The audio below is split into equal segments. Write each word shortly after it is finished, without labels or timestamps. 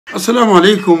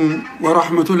asalaamaaleykum wa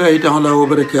rahmatullahi taala wa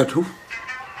barakaatu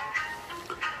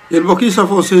yéen mbokk yi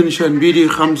safoo seen chaîne bii di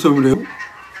Xam Sam Réew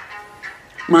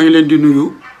maa ngi leen di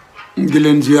nuyu di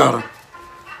leen ziyaara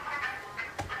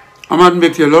amaat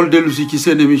mbégte lool dellu si ci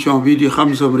seen émission bii di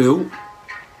Xam Sam Réew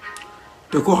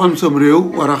te ku xam sam réew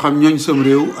war a xam ñooñ sam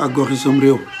réew ak goxi sam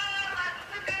réew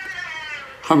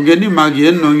xam ngeen ni maag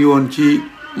yéen noo ngi woon ci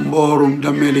mboorum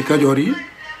Dameeli Kajoor yi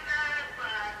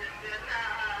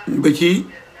ba ci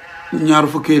ñaar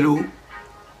fukkeelu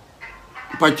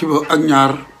pàcc ba ak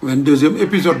ñaar 22e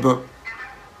épisode ba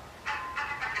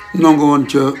nongo woon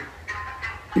ca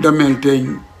Dameel teeñ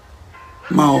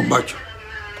Maawo Mbàcc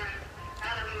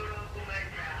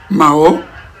Maawo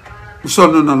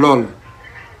sonn na lool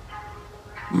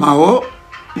Maawo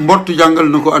mbott jàngal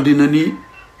na ko àddina ni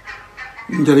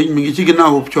njëriñ mi ngi ci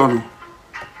ginnaawub coono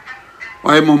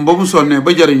waaye moom ba mu sonnee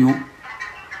ba jariñu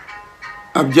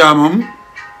ab jaamam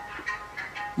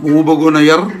bu mu bëggoon a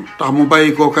yar tax mu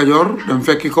bàyyi ko Kajoor dem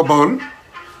fekki ko Bawol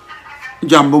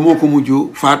jaam ba moo ko mujj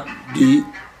faat di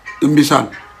mbisaan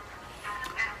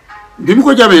bi mu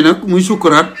ko jamee nag muy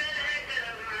sukkuraat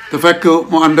te fekk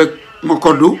mu ànd ak ma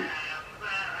koddu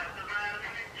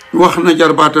wax na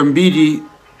jarbaatam bii di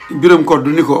Birëm Kor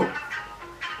ni ko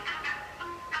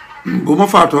bu ma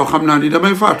faatoo xam naa ni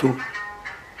damay faatu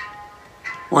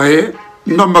waaye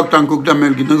ndomb ak tànkuk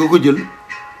Dameel gi na nga ko jël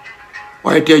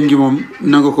waaye teeñ gi moom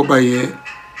na nga ko bàyyee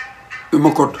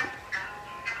ma kodd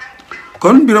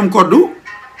kon Birëm Kor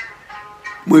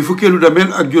mooy fukkeelu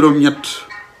Dameel ak juróom-ñett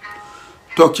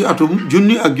toog ci atum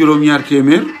junni ak juróom-ñaar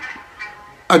téeméer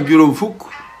ak juróom fukk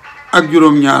ak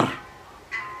juróom-ñaar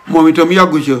moom itam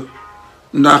yàggu ca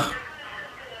ndax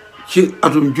ci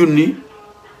atum junni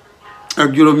ak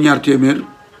juróom-ñaar téeméer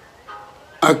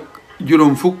ak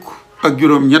juróom fukk ak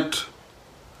juróom-ñett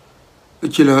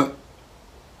ci la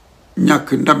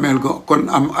ñàkk ndameel ga kon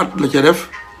am at la ca def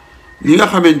ni nga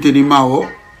xamante ni Maawo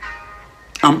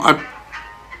am at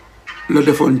la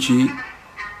defoon ci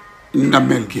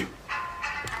ndameel gi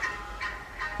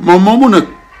moom moomu nag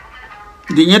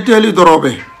di ñetteeli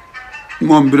doroobe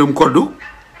moom Birëm Kor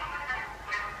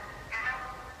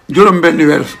juróom benn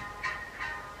weer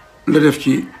la def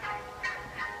ci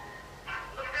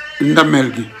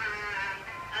ndameel gi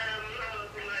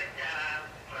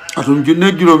atum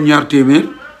junne juróom-ñaar téeméer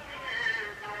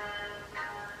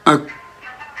ak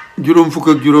juróom fukk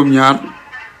ak juróom-ñaar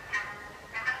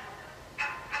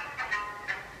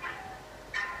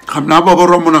xam naa booba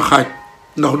romb na xaaj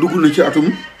ndax dugg na ci atum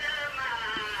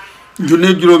junne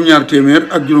juróom-ñaar téeméer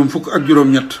ak juróom fukk ak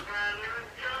juróom-ñett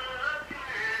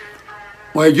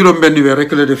waaye juróom benn weer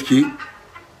rekk la def ci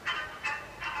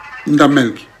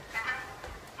ndameel gi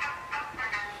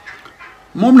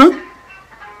moom nag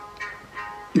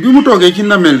bi mu toogee ci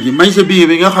ndameel gi may sa biir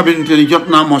bi nga xamante ni jot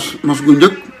naa mos gu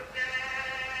njëkk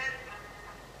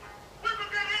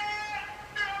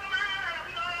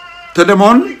te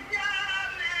demoon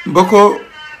ba ko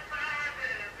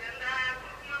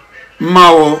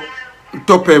Maawo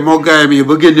toppee moo gaayam yi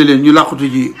ba génne leen ñu làqutu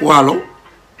ji waalo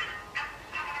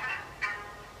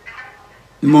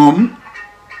moom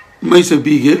may sa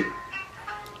biige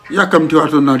yàkkamti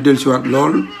waatoon naa dellusiwaat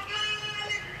lool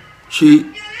ci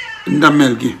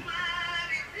ndameel gi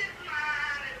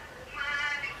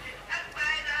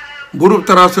burub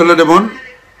taraasa la demoon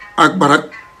ak barak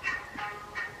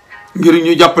ngir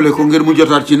ñu jàppale ko ngir mu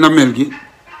jotaat ci ndameel gi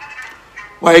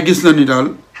waaye gis na ni daal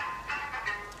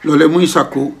loole muy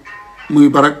sàkku muy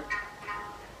barak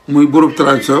muy burub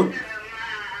taraasa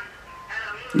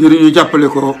ngir ñu jàppale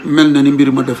ko mel na ni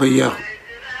mbir ma dafay yeexu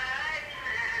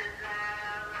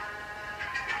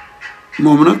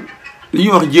moom nag li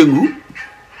ñuy wax jéngu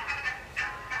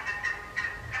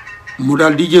mu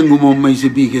daal di jéngu moom may sa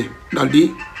biige daal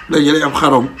di dajale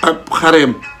ab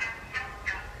xareem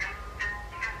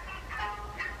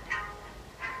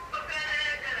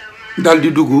daal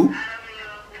di dugg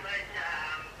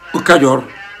Kajoor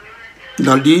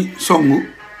daal di songu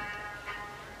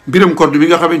Birëm Kor bi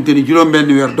nga xamante ni juróom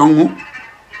benn weer dong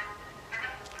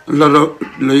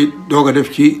lay doog a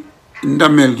def ci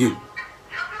ndameel gi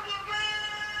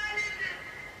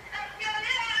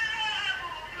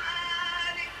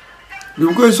bi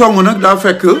mu koy song nag daa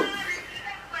fekk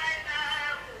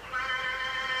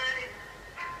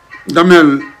Dameel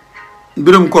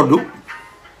Birëm Kor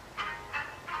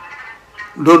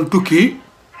doon tukki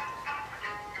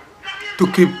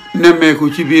nemmeeku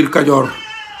ci biir Kajoor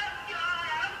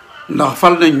ndax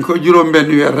fal nañ ko juróom benn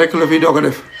weer rekk la fi doog a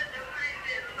def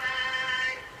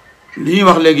li ñuy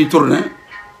wax léegi tournée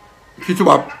ci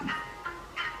tubaab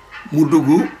mu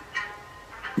dugg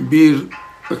biir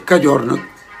Kajoor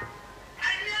nag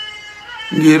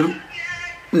ngir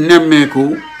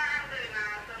nemmeeku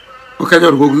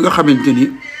Kajoor googu nga xamante ni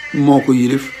moo ko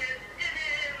yilif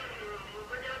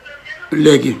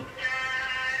léegi.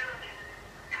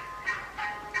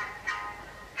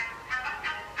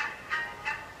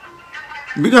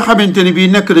 bi nga xamante ni bii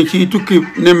nekk na ci tukki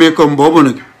nemmeekom boobu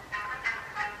nag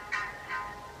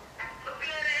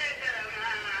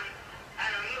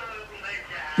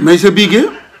Maysa Biige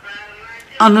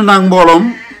ànd naag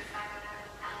mbooloom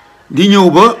di ñëw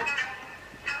ba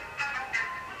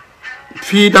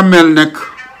fii Dameel nekk,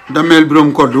 Dameel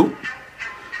Birëm Kor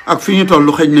ak fi ñu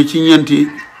toll xëj na ci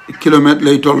 4 kilomètres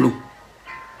lay toll.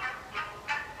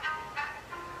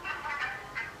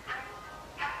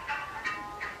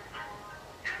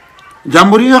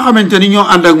 jàmbur yi nga xamante ni ñoo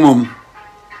ànd ak moom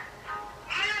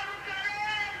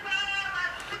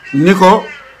ni ko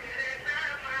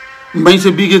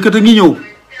Maysa Biige kat a ngi ñëw,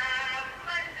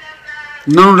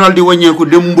 nanu daal di wàññeeku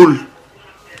dem mbul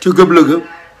ca gëbla ga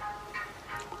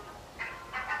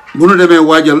bu nu demee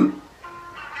waajal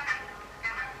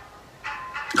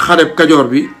xareb Kajoor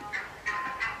bi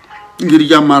ngir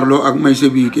jàmmaarloo ak Maysa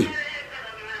Biige.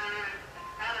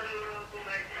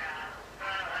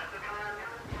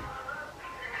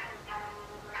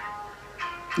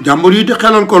 jàmbur yi di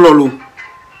xelal ko loolu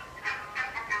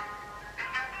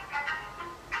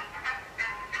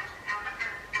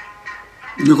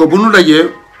ni ko bu nu dajee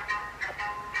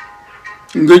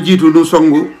nga jiitu nu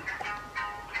songu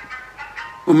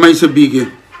Maysa Biige.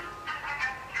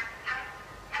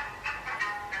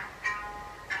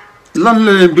 lan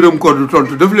la leen Birëm Kor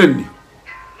tontu def leen ni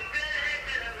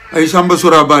ay sàmba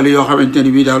surabaali yoo xamante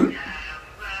ni bii daal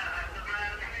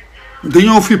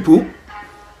dañoo fippu,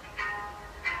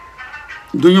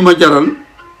 duñu ma jaral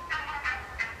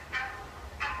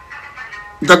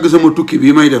dagg sama tukki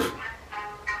bi may def,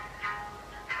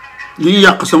 duñu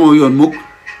yàq sama yoon mukk,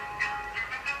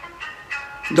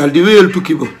 dal di wéyal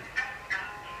tukki ba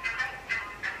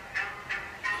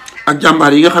ak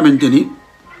jàmbaar yi nga xamante ni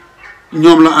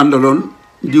ñoom la àndaloon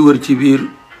di wër ci biir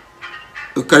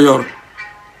Kajoor.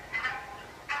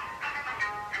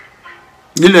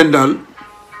 ni leen daal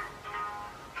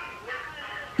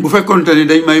bu fekkonte ni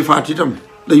dañ may faat itam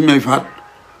dañ may faat,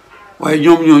 waaye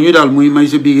ñoom ñooñu daal muy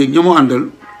Maysa Biige ña mu àndal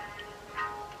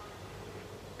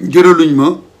jëraluñ ma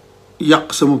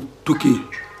yàq sama tukki.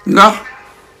 ndax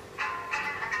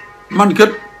man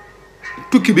kat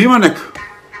tukki bii ma nekk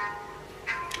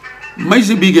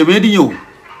Maysa Biige mais di ñëw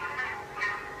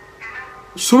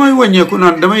su may wàññeeku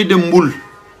naan damay dem mbul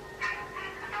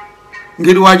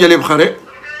ngir waajaleeb xare,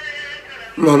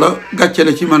 loola gàcce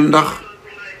la ci man, ndax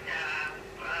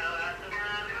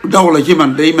daw la ci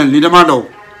man, day mel ni dama daw.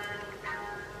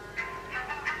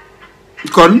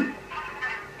 kon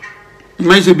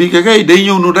Maysa Biige kay day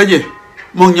ñëw nu daje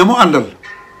moom ña mu àndal,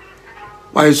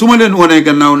 waaye su ma leen wonee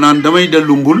gannaaw naan damay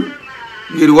dellu mbul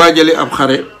ngir waajale ab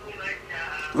xare,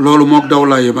 loolu mook daw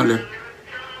laa yemale.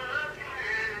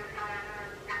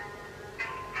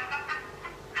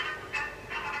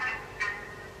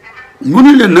 mu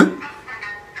ni leen nag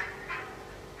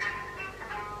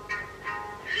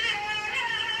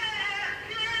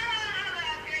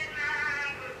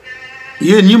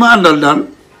yéen ñi ma àndal daal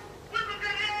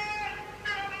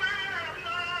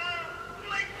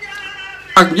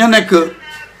ak ña nekk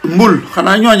mbul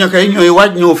xanaa ñooña kay ñooy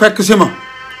waaj ñëw fekk si ma,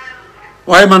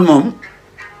 waaye man moom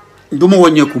du ma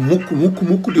wàññeeku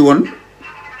mukk di woon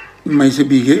Maysa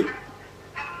Biige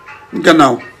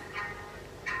gannaaw.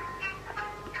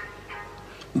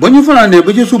 ba ñu fanaanee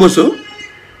ba ca suba sa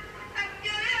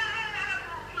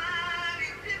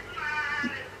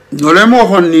ñoo leen ma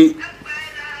waxoon ni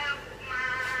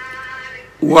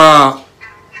waa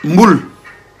mbul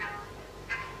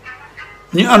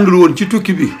ñi àndul woon ci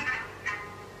tukki bi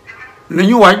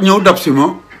nañu waaj ñëw dab si ma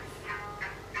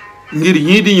ngir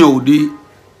ñii di ñëw di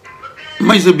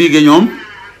Maysa Biige ñoom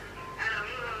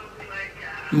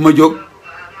ma jóg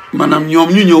maanaam ñoom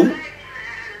ñu ñëw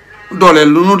dooleel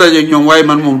lu nu dajeeg ñoom, waaye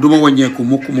man moom duma wàññeeku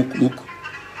mukk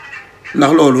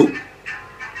ndax loolu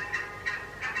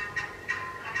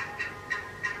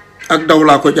ak daw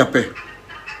laa ko jàppe.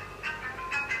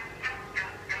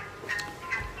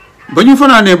 ba ñu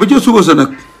fanaanee ba ca suba sa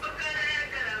nag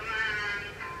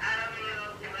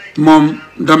moom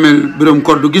Dameel Birëm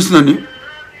Kor gis na ni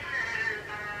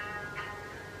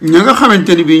ña nga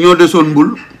xamante ni bii ñoo desoon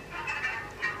mbul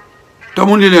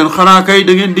tamu ni leen xanaa kay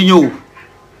da ngeen di ñëw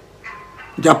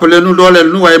jàppale nu dooleel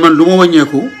nu, waaye man du ma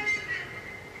wàññeeku.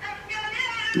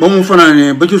 ba mu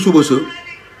fanaanee ba ca suba sa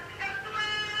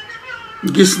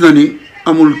gis na ni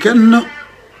amul kenn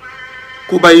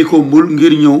ku bàyyi ko mbul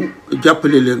ngir ñëw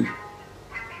jàppale leen.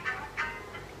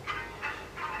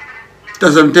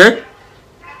 tasanteeg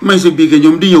may sa biige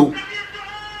ñoom di ñëw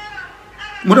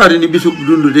mu daal di ni bisub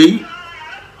dund day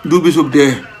du bisub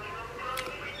dee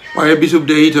waaye bisub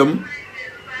dee itam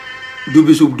du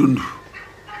bisub dund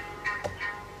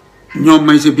ñoom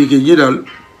may sa biige ñi daal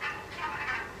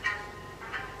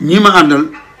ñi ma àndal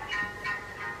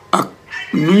ak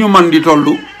nu ñu man di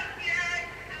tollu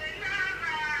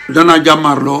dana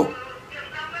jàmmarloo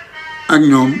ak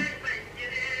ñoom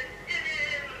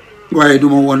waaye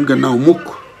duma woon gannaaw mukk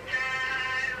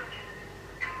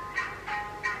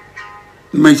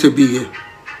may sa biige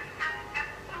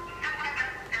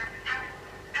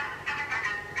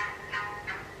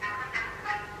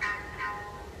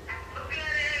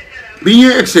bi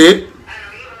ñuy egsee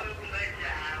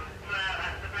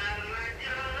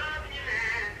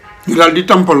ñu daal di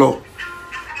tampaloo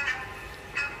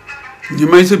ñi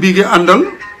may sa biige àndal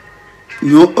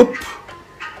ñoo ëpp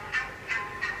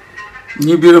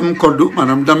ñi Birëm Koddu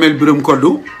maanaam Dameel Birëm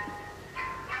Koddu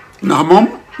ndax moom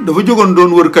dafa jógoon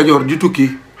doon wër Kajoor di tukki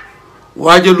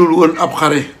waajalul woon ab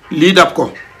xare lii dab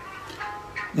ko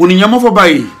mu ni ñama fa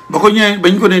bàyyi ba ko ñëwee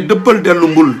bañ ko ne dëppal dellu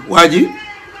mbul waa ji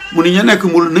mu ni ña nekk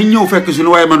mbul nañ ñëw fekk si nu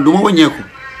waaye man du ma wàññeeku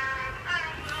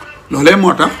loolee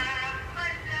moo tax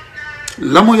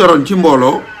la mu yoroon ci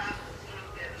mbooloo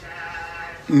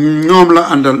ñoom la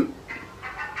àndal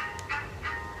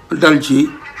dal ci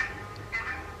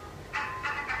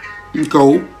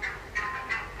kaw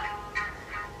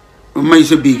may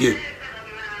sa biige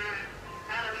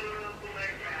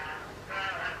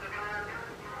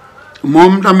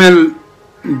moom Dameel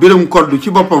Birëm Koddu ci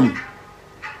boppam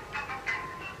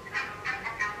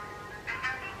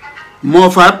moo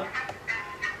faat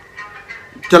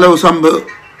Calaw Sàmba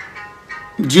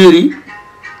Jéeri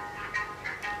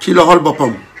ci loxol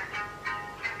boppam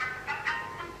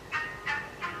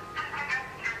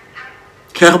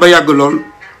xeex ba yàgg lool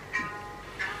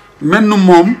menn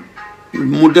moom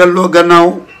mu delloo gannaaw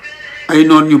ay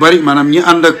noon ñu bari maanaam ñi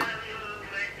ànd ak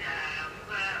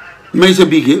may sa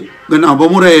biige gannaaw ba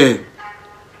mu reyee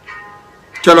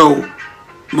Calaw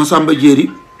ma Sàmba Jéeri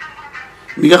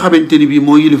mi nga xamante ni bii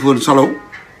moo yilifoon Salaw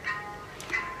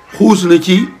xuus na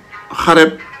ci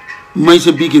xareb may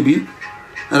sa biige bi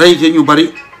rey ca ñu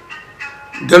bari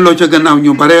delloo ca gannaaw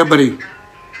ñu baree bari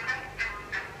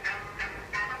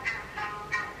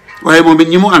waaye moom it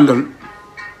ñi mu àndal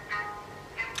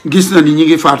gis na ni ñi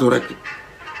ngi faatu rek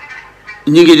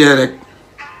ñi ngi dee rek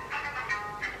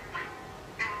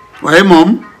waaye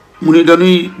moom mu ni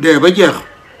dañuy dee ba jeex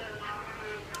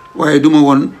waaye duma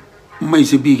woon may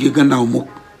sa biige gannaaw mukk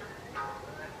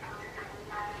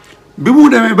bi mu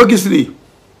demee ba gis ni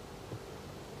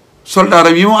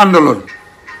soldaaram yi mu àndaloon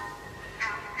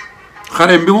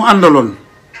xareem bi mu àndaloon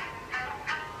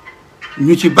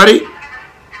ñu ci bari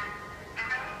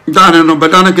daane no ba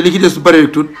daanaka li ci des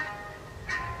bari tut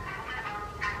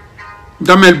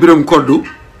Dameel Birëm Koddu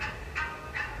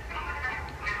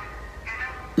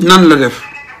nan la def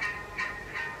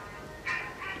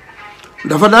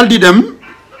dafa daal di dem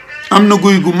am na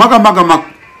guy gu mag a mag a mag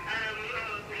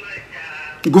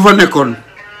gu fa nekkoon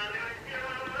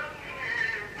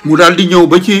mu daal di ñëw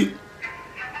ba ci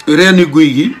reeni guy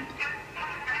gi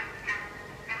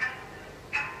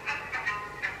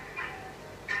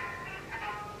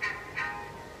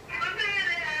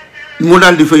mu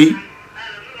daal di fay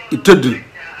tëdd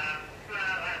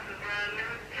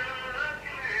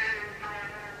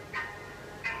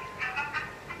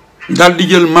daal di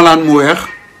jël malaan mu weex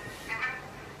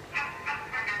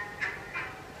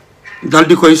daal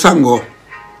di koy sàngoo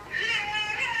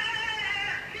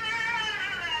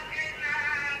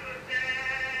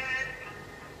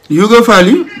Yuga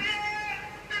Faali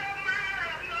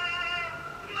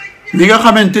mi nga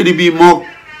xamante ni bii moo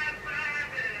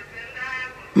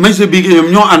may sa biige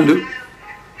ñoom ñoo ànd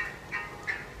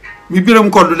bi Birëm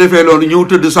Koddu defee loolu ñëw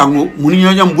tëdd sangu mu ni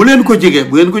ñoo ñam bu leen ko jigee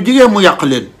bu ngeen ko jigee mu yàq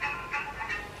leen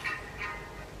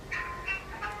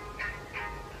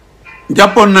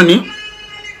jàppoon na ni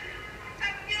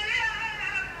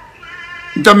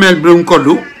Dameel Birëm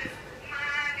Koddu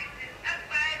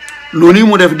noonu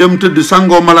mu def dem tëdd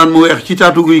sangoo malaan mu weex ci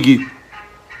taatu guy gi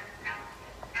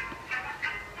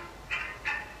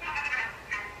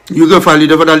Yuga Faali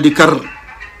dafa daal di kar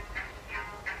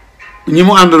ñi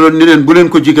mu àndaloon ni leen bu leen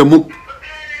ko jige mukk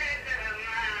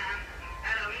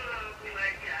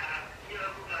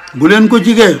bu leen ko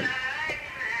jigee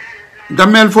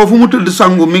Dameel foofu mu tëdd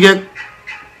sangu mi ngeeg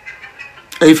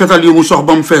ay fetal yu mu sox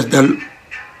ba mu fees del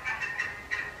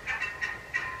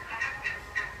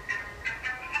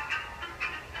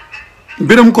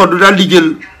Birëm Koddu daal di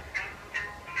jël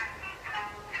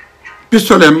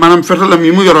pistolet maanaam fetalam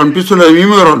yi mu yoroon pistolet yi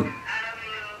mu yoroon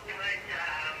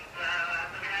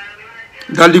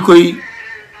dal di koy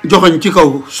joxoñ ci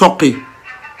kaw soqi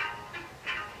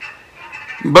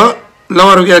ba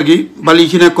lawaru yer gi bal yi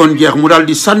ci nekkoon jeex mu dal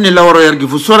di sànni lawaru yer gi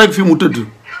fu sorek fi mu tëdd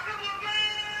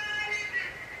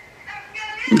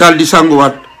dal di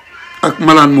sànguwaat ak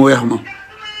malaan mu weex ma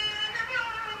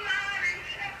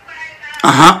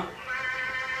aha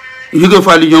Yuga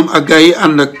Faali ñoom ak gaa yi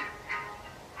ànd ak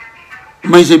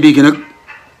Maysa Biige nag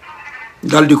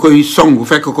dal di koy songu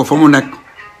fekk ko fa mu nekk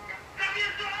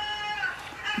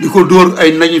di ko dóor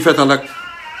ay nañu fetal ak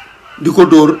di ko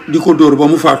dóor ba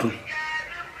mu faatu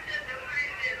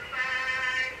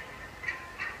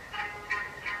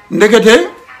ndekete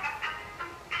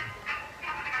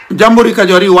jàmburi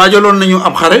Kajoor yi waajaloon nañu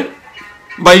ab xare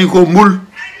bàyyi ko Mbul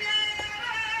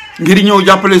ngir ñëw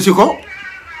jàppale si ko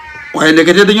waaye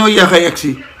ndekete dañoo yeex a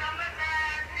yegsi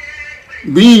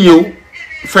bi ñuy ñëw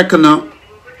fekk na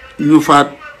ñu faat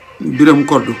Birëm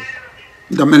Kor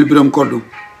Dameel Birëm Kor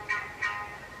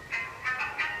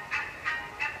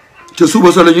ca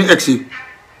suba sa la ñu egsi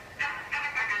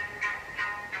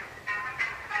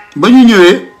ba ñu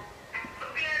ñëwee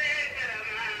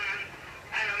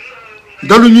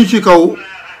daluñu ci kaw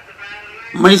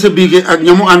Maysa Biige ak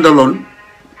ñamu àndaloon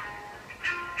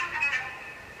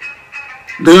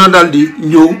dañoo daldi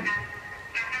ñëw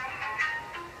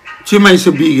ci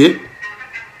Maysa Biige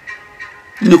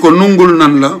ni ko nungul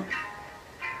nan la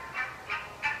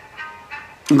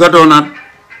nga doonaat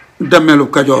Dameelu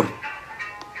Kajoor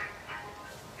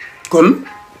kon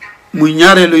muy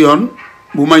ñaareelu yoon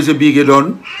bu Maysa Biige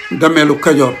doon Dameelu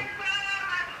Kajoor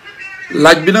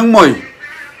laaj bi nag mooy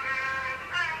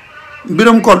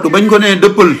Birëm Kor bañ ko nee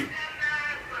dëppal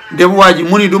dem waaj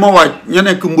mu ni duma waaj ña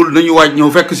nekk Mbul nañu waaj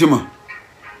ñëw fekk si ma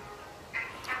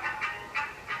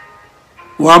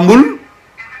waa Mbul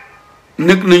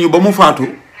nekk nañu ba mu faatu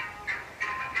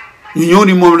ñu ñëw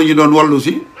ni moom lañu doon wallu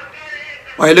si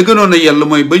waaye la gënoon a yell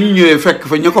mooy ba ñu ñëwee fekk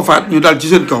fa ña ko faat ñu dal ci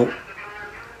seen kaw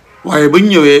waaye ba ñu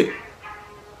ñëwee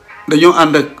dañoo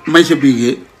ànd ak Maysa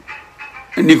Biige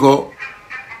ni ko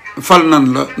fal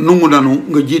nan la nungu nanu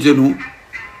nga jiite nu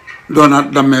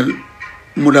doonaat Dameel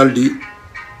mu dal di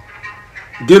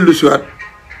dellu siwaat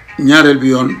ñaareel bi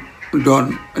yoon doon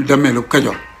Dameelu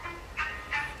Kajoor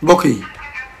mbokk yi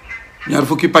ñaar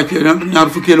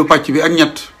fukkeelu pàcc bi ak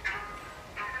ñett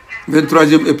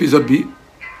 23e épisode bi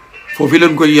foofu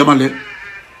leen koy yemale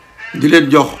di leen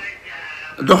jox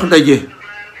dox daje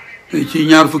ci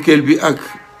ñaar fukkeel bi ak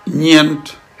ñeent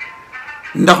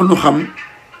ndax nu xam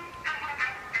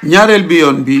ñaareel bi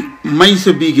yoon bi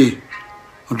Maysa Biige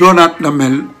doonaat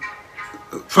Dameel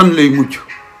fan lay mujj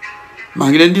maa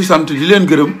ngi leen di sant di leen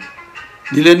gërëm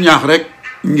di leen ñaax rek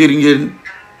ngir ngeen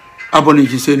abonné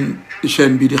ci seen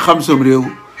chaîne bi di Xam Sam Réew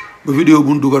ba vidéo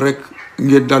bu ñu dugal rek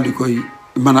ngeen daal di koy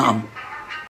mën a am